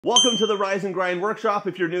Welcome to the Rise and Grind workshop.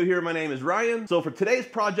 If you're new here, my name is Ryan. So for today's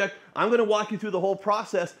project, I'm going to walk you through the whole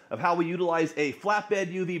process of how we utilize a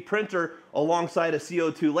flatbed UV printer alongside a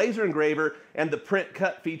CO2 laser engraver and the print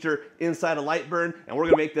cut feature inside of Lightburn, and we're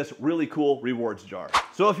going to make this really cool rewards jar.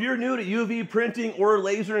 So if you're new to UV printing or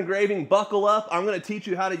laser engraving, buckle up. I'm going to teach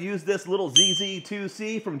you how to use this little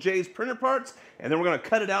ZZ2C from Jay's Printer Parts, and then we're going to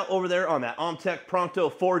cut it out over there on that Omtech Pronto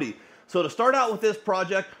 40. So to start out with this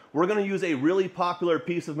project, we're going to use a really popular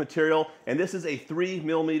piece of material, and this is a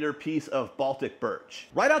 3mm piece of Baltic birch.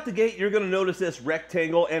 Right out the gate, you're going to notice this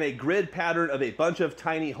rectangle and a grid pattern of a bunch of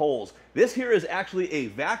tiny holes. This here is actually a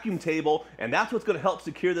vacuum table, and that's what's going to help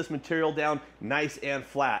secure this material down nice and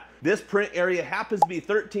flat. This print area happens to be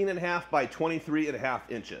 13.5 by 23.5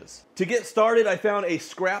 inches. To get started, I found a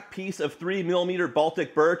scrap piece of 3mm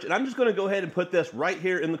Baltic birch, and I'm just going to go ahead and put this right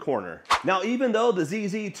here in the corner. Now, even though the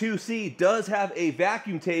ZZ2C does have a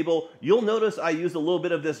vacuum table, you'll notice I used a little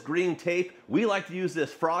bit of this green tape. We like to use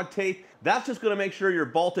this frog tape. That's just going to make sure your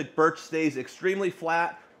Baltic birch stays extremely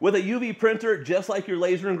flat. With a UV printer, just like your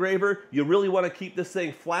laser engraver, you really want to keep this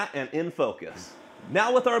thing flat and in focus.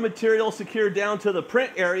 Now with our material secured down to the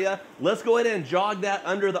print area, let's go ahead and jog that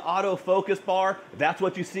under the autofocus bar. That's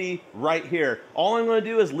what you see right here. All I'm going to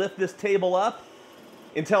do is lift this table up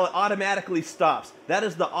until it automatically stops. That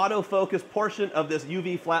is the autofocus portion of this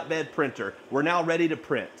UV flatbed printer. We're now ready to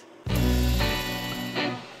print.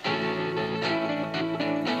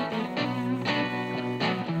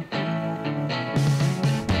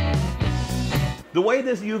 The way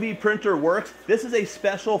this UV printer works, this is a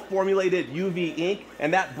special formulated UV ink,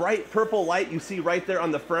 and that bright purple light you see right there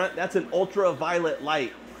on the front, that's an ultraviolet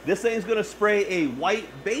light. This thing's going to spray a white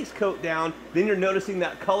base coat down, then you're noticing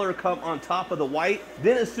that color come on top of the white.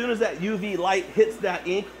 Then as soon as that UV light hits that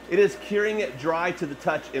ink, it is curing it dry to the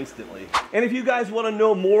touch instantly. And if you guys want to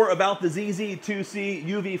know more about the ZZ2C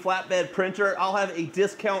UV flatbed printer, I'll have a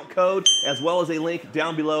discount code as well as a link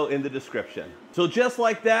down below in the description. So just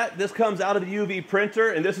like that, this comes out of the UV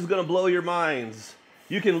printer, and this is going to blow your minds.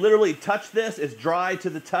 You can literally touch this, it's dry to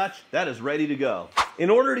the touch, that is ready to go. In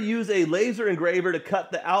order to use a laser engraver to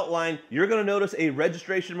cut the outline, you're going to notice a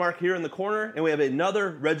registration mark here in the corner, and we have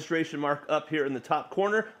another registration mark up here in the top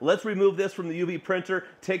corner. Let's remove this from the UV printer,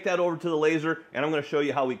 take that over to the laser, and I'm going to show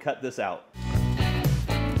you how we cut this out.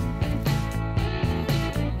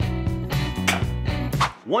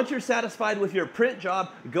 Once you're satisfied with your print job,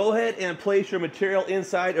 go ahead and place your material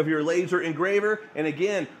inside of your laser engraver. And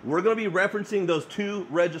again, we're going to be referencing those two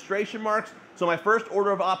registration marks. So my first order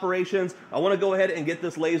of operations, I want to go ahead and get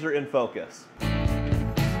this laser in focus.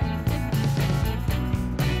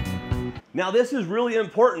 Now this is really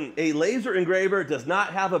important. A laser engraver does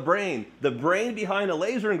not have a brain. The brain behind a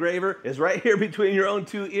laser engraver is right here between your own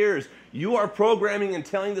two ears. You are programming and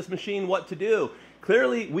telling this machine what to do.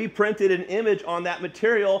 Clearly, we printed an image on that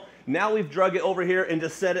material. Now we've drug it over here and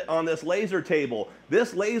just set it on this laser table.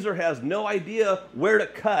 This laser has no idea where to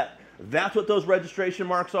cut. That's what those registration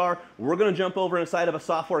marks are. We're going to jump over inside of a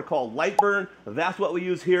software called Lightburn. That's what we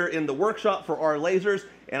use here in the workshop for our lasers.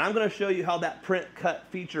 And I'm going to show you how that print cut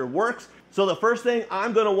feature works. So the first thing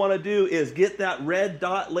I'm going to want to do is get that red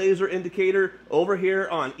dot laser indicator over here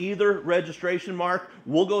on either registration mark.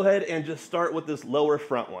 We'll go ahead and just start with this lower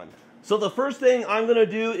front one. So the first thing I'm going to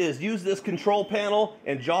do is use this control panel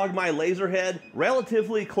and jog my laser head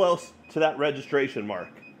relatively close to that registration mark.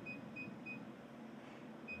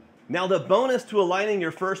 Now the bonus to aligning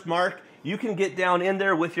your first mark, you can get down in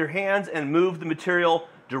there with your hands and move the material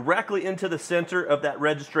directly into the center of that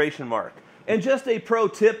registration mark. And just a pro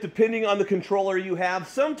tip, depending on the controller you have,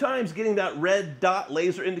 sometimes getting that red dot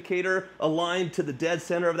laser indicator aligned to the dead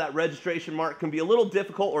center of that registration mark can be a little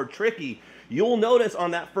difficult or tricky. You'll notice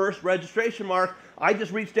on that first registration mark, I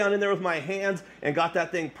just reached down in there with my hands and got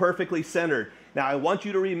that thing perfectly centered. Now I want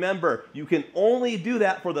you to remember, you can only do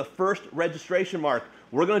that for the first registration mark.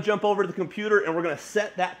 We're going to jump over to the computer and we're going to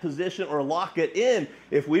set that position or lock it in.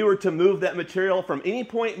 If we were to move that material from any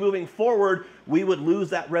point moving forward, we would lose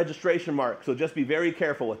that registration mark. So just be very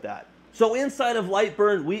careful with that. So inside of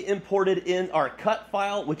Lightburn, we imported in our cut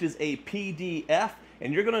file, which is a PDF.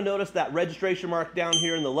 And you're going to notice that registration mark down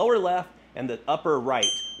here in the lower left and the upper right.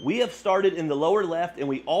 We have started in the lower left and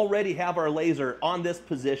we already have our laser on this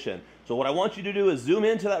position. So what I want you to do is zoom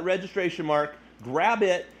into that registration mark, grab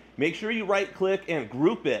it, make sure you right click and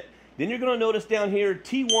group it. Then you're going to notice down here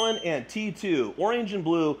T1 and T2, orange and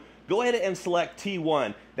blue. Go ahead and select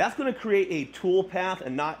T1. That's going to create a tool path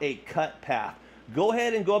and not a cut path. Go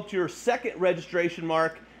ahead and go up to your second registration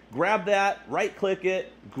mark, grab that, right click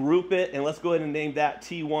it, group it, and let's go ahead and name that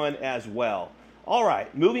T1 as well. All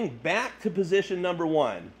right, moving back to position number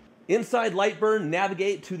 1. Inside Lightburn,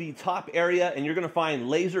 navigate to the top area and you're going to find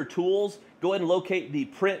laser tools. Go ahead and locate the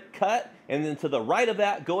print cut, and then to the right of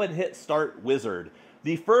that, go ahead and hit start wizard.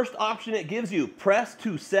 The first option it gives you, press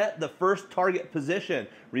to set the first target position.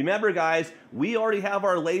 Remember guys, we already have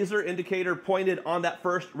our laser indicator pointed on that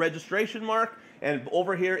first registration mark, and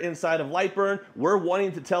over here inside of Lightburn, we're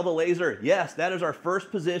wanting to tell the laser, yes, that is our first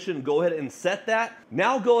position, go ahead and set that.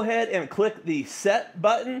 Now go ahead and click the set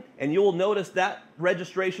button, and you will notice that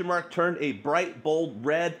registration mark turned a bright, bold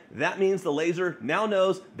red. That means the laser now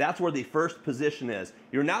knows that's where the first position is.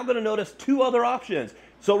 You're now gonna notice two other options.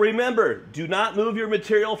 So remember, do not move your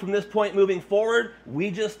material from this point moving forward.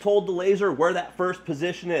 We just told the laser where that first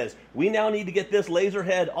position is. We now need to get this laser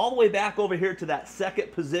head all the way back over here to that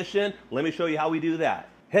second position. Let me show you how we do that.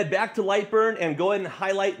 Head back to Lightburn and go ahead and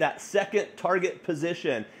highlight that second target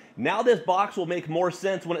position. Now this box will make more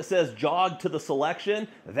sense when it says jog to the selection.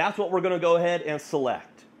 That's what we're gonna go ahead and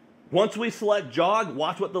select. Once we select jog,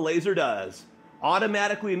 watch what the laser does.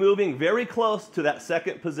 Automatically moving very close to that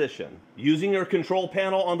second position. Using your control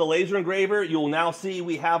panel on the laser engraver, you'll now see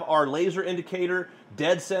we have our laser indicator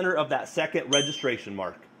dead center of that second registration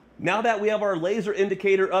mark. Now that we have our laser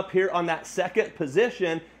indicator up here on that second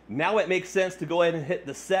position, now it makes sense to go ahead and hit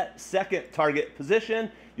the set second target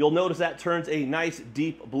position. You'll notice that turns a nice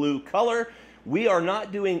deep blue color. We are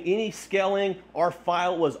not doing any scaling. Our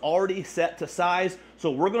file was already set to size, so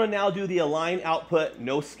we're gonna now do the align output,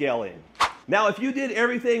 no scaling. Now, if you did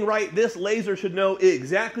everything right, this laser should know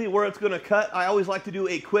exactly where it's gonna cut. I always like to do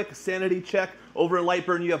a quick sanity check. Over in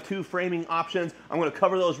Lightburn, you have two framing options. I'm gonna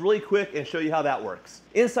cover those really quick and show you how that works.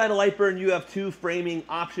 Inside of Lightburn, you have two framing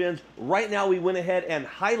options. Right now, we went ahead and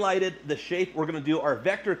highlighted the shape we're gonna do our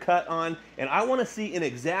vector cut on, and I wanna see an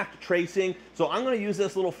exact tracing. So I'm gonna use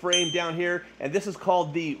this little frame down here, and this is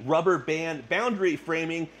called the rubber band boundary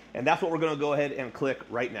framing, and that's what we're gonna go ahead and click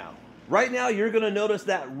right now. Right now, you're gonna notice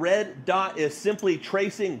that red dot is simply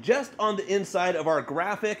tracing just on the inside of our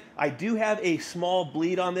graphic. I do have a small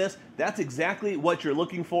bleed on this. That's exactly what you're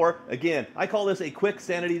looking for. Again, I call this a quick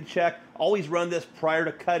sanity check. Always run this prior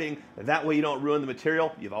to cutting. That way you don't ruin the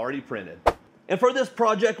material you've already printed. And for this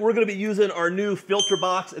project, we're gonna be using our new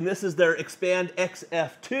Filtrabox, and this is their Expand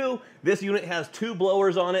XF2. This unit has 2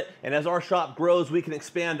 blowers on it, and as our shop grows, we can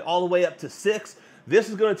expand all the way up to 6. This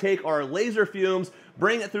is going to take our laser fumes,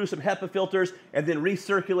 bring it through some HEPA filters, and then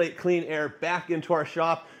recirculate clean air back into our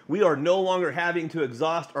shop. We are no longer having to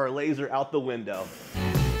exhaust our laser out the window.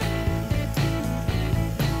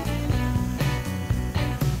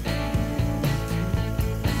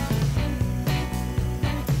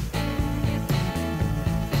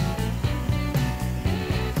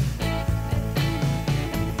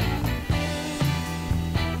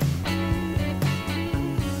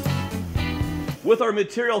 With our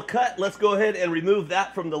material cut, let's go ahead and remove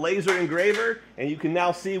that from the laser engraver, and you can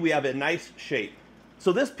now see we have a nice shape.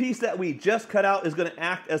 So this piece that we just cut out is going to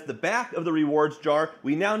act as the back of the rewards jar.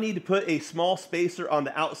 We now need to put a small spacer on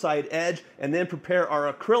the outside edge and then prepare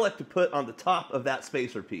our acrylic to put on the top of that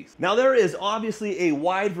spacer piece. Now there is obviously a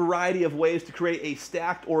wide variety of ways to create a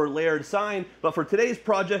stacked or layered sign, but for today's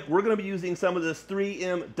project, we're going to be using some of this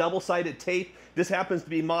 3M double-sided tape. This happens to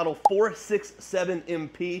be model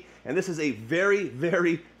 467MP, and this is a very,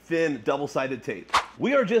 very thin double-sided tape.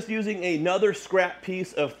 We are just using another scrap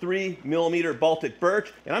piece of 3mm Baltic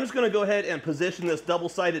birch, and I'm just going to go ahead and position this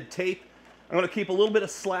double-sided tape. I'm going to keep a little bit of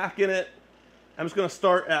slack in it. I'm just going to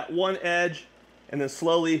start at one edge and then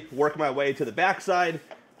slowly work my way to the back side,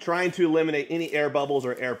 trying to eliminate any air bubbles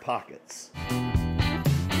or air pockets.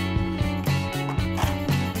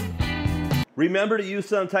 Remember to use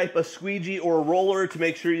some type of squeegee or roller to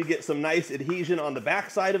make sure you get some nice adhesion on the back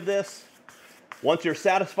side of this. Once you're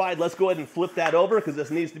satisfied, let's go ahead and flip that over because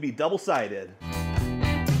this needs to be double-sided.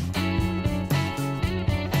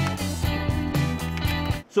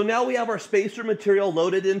 So now we have our spacer material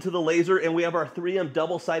loaded into the laser and we have our 3M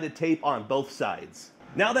double-sided tape on both sides.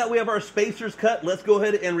 Now that we have our spacers cut, let's go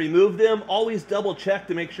ahead and remove them. Always double check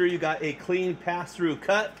to make sure you got a clean pass-through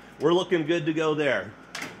cut. We're looking good to go there.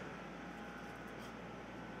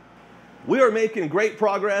 We are making great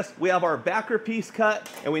progress. We have our backer piece cut,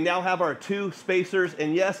 and we now have our 2 spacers.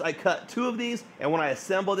 And yes, I cut 2 of these, and when I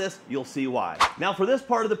assemble this, you'll see why. Now for this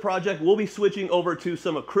part of the project, we'll be switching over to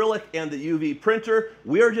some acrylic and the UV printer.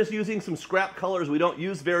 We are just using some scrap colors we don't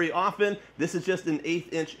use very often. This is just an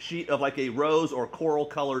 1/8 inch sheet of like a rose or coral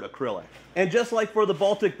colored acrylic. And just like for the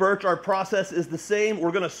Baltic birch, our process is the same.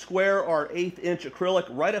 We're gonna square our 1/8 inch acrylic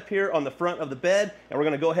right up here on the front of the bed, and we're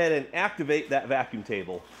gonna go ahead and activate that vacuum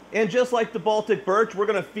table. And just like the Baltic birch, we're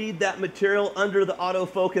gonna feed that material under the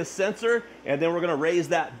autofocus sensor, and then we're gonna raise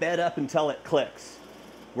that bed up until it clicks.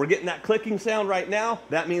 We're getting that clicking sound right now.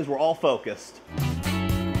 That means we're all focused.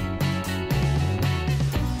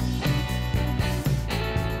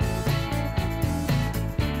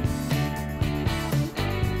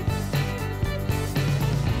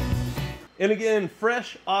 And again,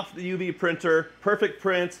 fresh off the UV printer, perfect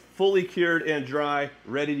prints, fully cured and dry,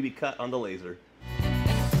 ready to be cut on the laser.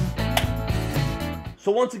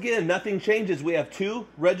 So once again, nothing changes. We have 2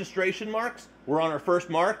 registration marks. We're on our first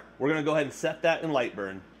mark. We're gonna go ahead and set that in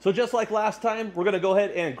Lightburn. So just like last time, we're gonna go ahead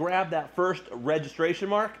and grab that first registration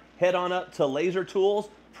mark, head on up to Laser Tools,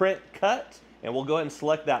 Print Cut, and we'll go ahead and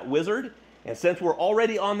select that wizard. And since we're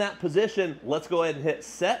already on that position, let's go ahead and hit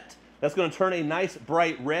Set. That's gonna turn a nice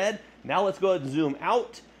bright red. Now let's go ahead and zoom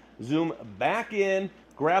out, zoom back in,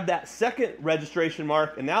 grab that second registration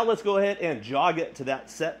mark, and now let's go ahead and jog it to that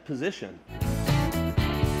set position.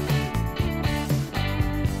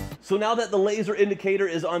 So now that the laser indicator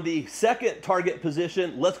is on the second target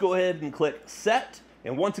position, let's go ahead and click Set.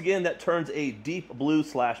 And once again, that turns a deep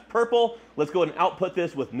blue/purple. Let's go ahead and output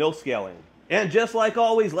this with no scaling. And just like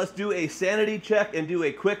always, let's do a sanity check and do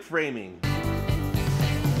a quick framing.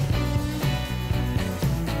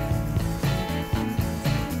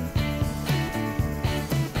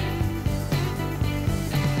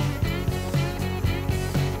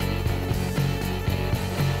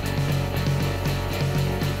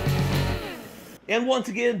 And once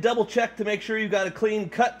again, double check to make sure you've got a clean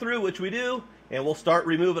cut through, which we do, and we'll start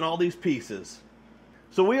removing all these pieces.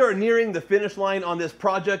 So we are nearing the finish line on this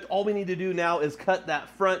project. All we need to do now is cut that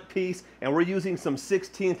front piece, and we're using some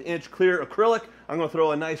 1/16 inch clear acrylic. I'm gonna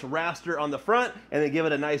throw a nice raster on the front and then give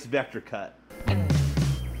it a nice vector cut.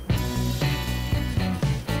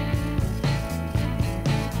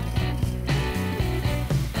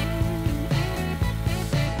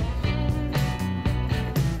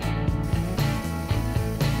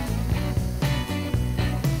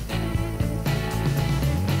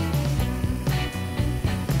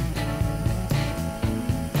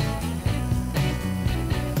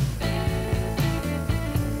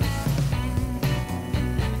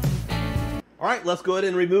 All right, let's go ahead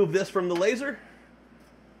and remove this from the laser.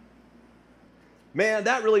 Man,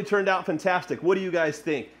 that really turned out fantastic. What do you guys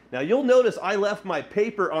think? Now you'll notice I left my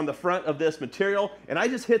paper on the front of this material and I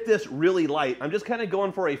just hit this really light. I'm just kind of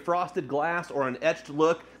going for a frosted glass or an etched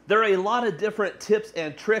look. There are a lot of different tips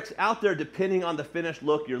and tricks out there depending on the finished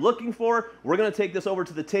look you're looking for. We're gonna take this over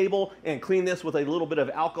to the table and clean this with a little bit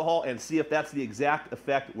of alcohol and see if that's the exact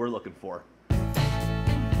effect we're looking for.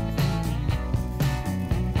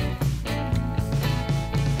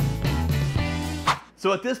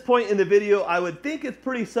 So at this point in the video, I would think it's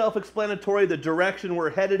pretty self-explanatory the direction we're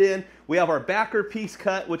headed in. We have our backer piece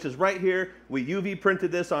cut, which is right here. We UV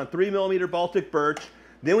printed this on 3mm Baltic birch.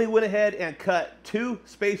 Then we went ahead and cut 2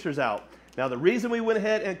 spacers out. Now the reason we went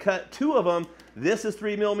ahead and cut 2 of them, this is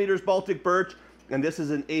 3mm Baltic birch, and this is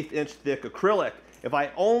an 1/8 inch thick acrylic. If I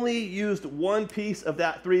only used 1 piece of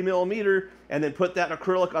that 3mm and then put that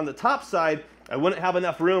acrylic on the top side, I wouldn't have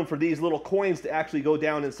enough room for these little coins to actually go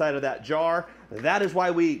down inside of that jar. That is why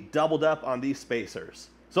we doubled up on these spacers.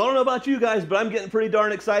 So I don't know about you guys, but I'm getting pretty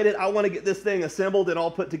darn excited. I want to get this thing assembled and all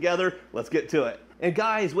put together. Let's get to it. And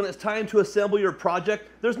guys, when it's time to assemble your project,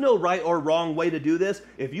 there's no right or wrong way to do this.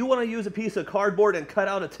 If you want to use a piece of cardboard and cut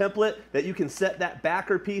out a template that you can set that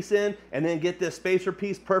backer piece in and then get this spacer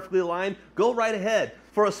piece perfectly aligned, go right ahead.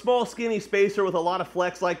 For a small skinny spacer with a lot of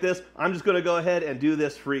flex like this, I'm just going to go ahead and do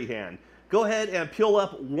this freehand. Go ahead and peel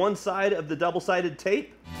up one side of the double-sided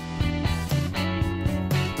tape.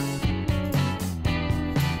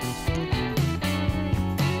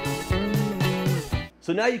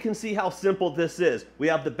 So now you can see how simple this is. We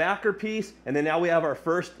have the backer piece, and then now we have our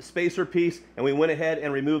first spacer piece, and we went ahead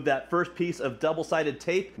and removed that first piece of double-sided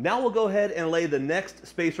tape. Now we'll go ahead and lay the next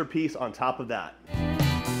spacer piece on top of that.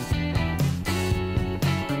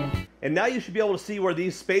 And now you should be able to see where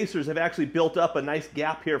these spacers have actually built up a nice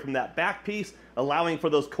gap here from that back piece, allowing for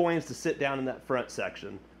those coins to sit down in that front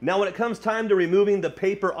section. Now when it comes time to removing the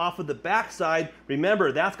paper off of the back side,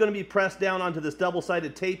 remember that's going to be pressed down onto this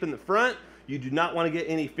double-sided tape in the front. You do not want to get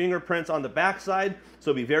any fingerprints on the back side,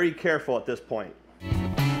 so be very careful at this point.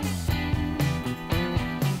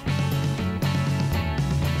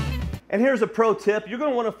 And here's a pro tip. You're going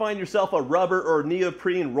to want to find yourself a rubber or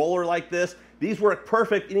neoprene roller like this. These work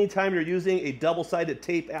perfect anytime you're using a double-sided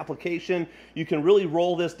tape application. You can really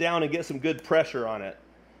roll this down and get some good pressure on it.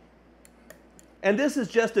 And this is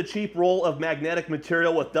just a cheap roll of magnetic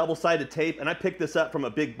material with double-sided tape, and I picked this up from a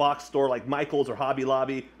big box store like Michael's or Hobby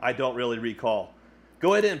Lobby. I don't really recall.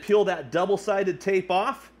 Go ahead and peel that double-sided tape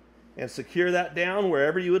off and secure that down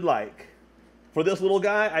wherever you would like. For this little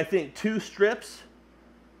guy, I think 2 strips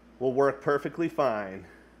will work perfectly fine.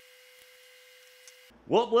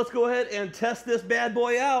 Well, let's go ahead and test this bad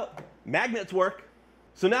boy out. Magnets work.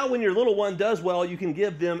 So now when your little one does well, you can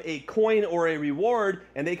give them a coin or a reward,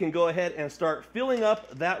 and they can go ahead and start filling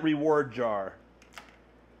up that reward jar.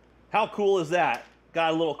 How cool is that?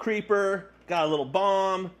 Got a little creeper, got a little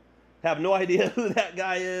bomb, have no idea who that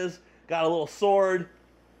guy is, got a little sword.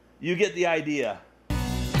 You get the idea.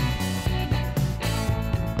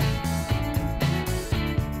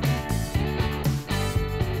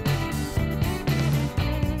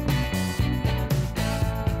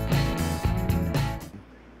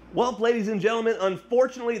 Well, ladies and gentlemen,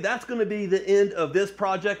 unfortunately, that's going to be the end of this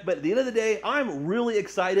project. But at the end of the day, I'm really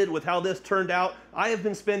excited with how this turned out. I have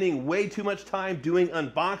been spending way too much time doing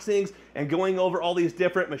unboxings and going over all these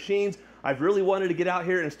different machines. I've really wanted to get out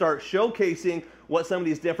here and start showcasing what some of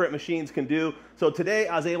these different machines can do. So today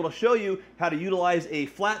I was able to show you how to utilize a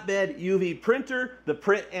flatbed UV printer, the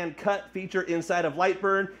print and cut feature inside of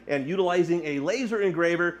Lightburn, and utilizing a laser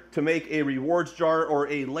engraver to make a rewards jar or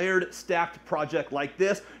a layered stacked project like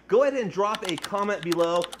this. Go ahead and drop a comment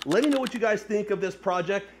below. Let me know what you guys think of this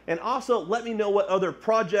project, and also let me know what other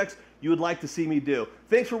projects you would like to see me do.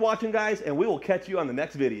 Thanks for watching, guys, and we will catch you on the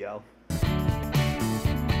next video.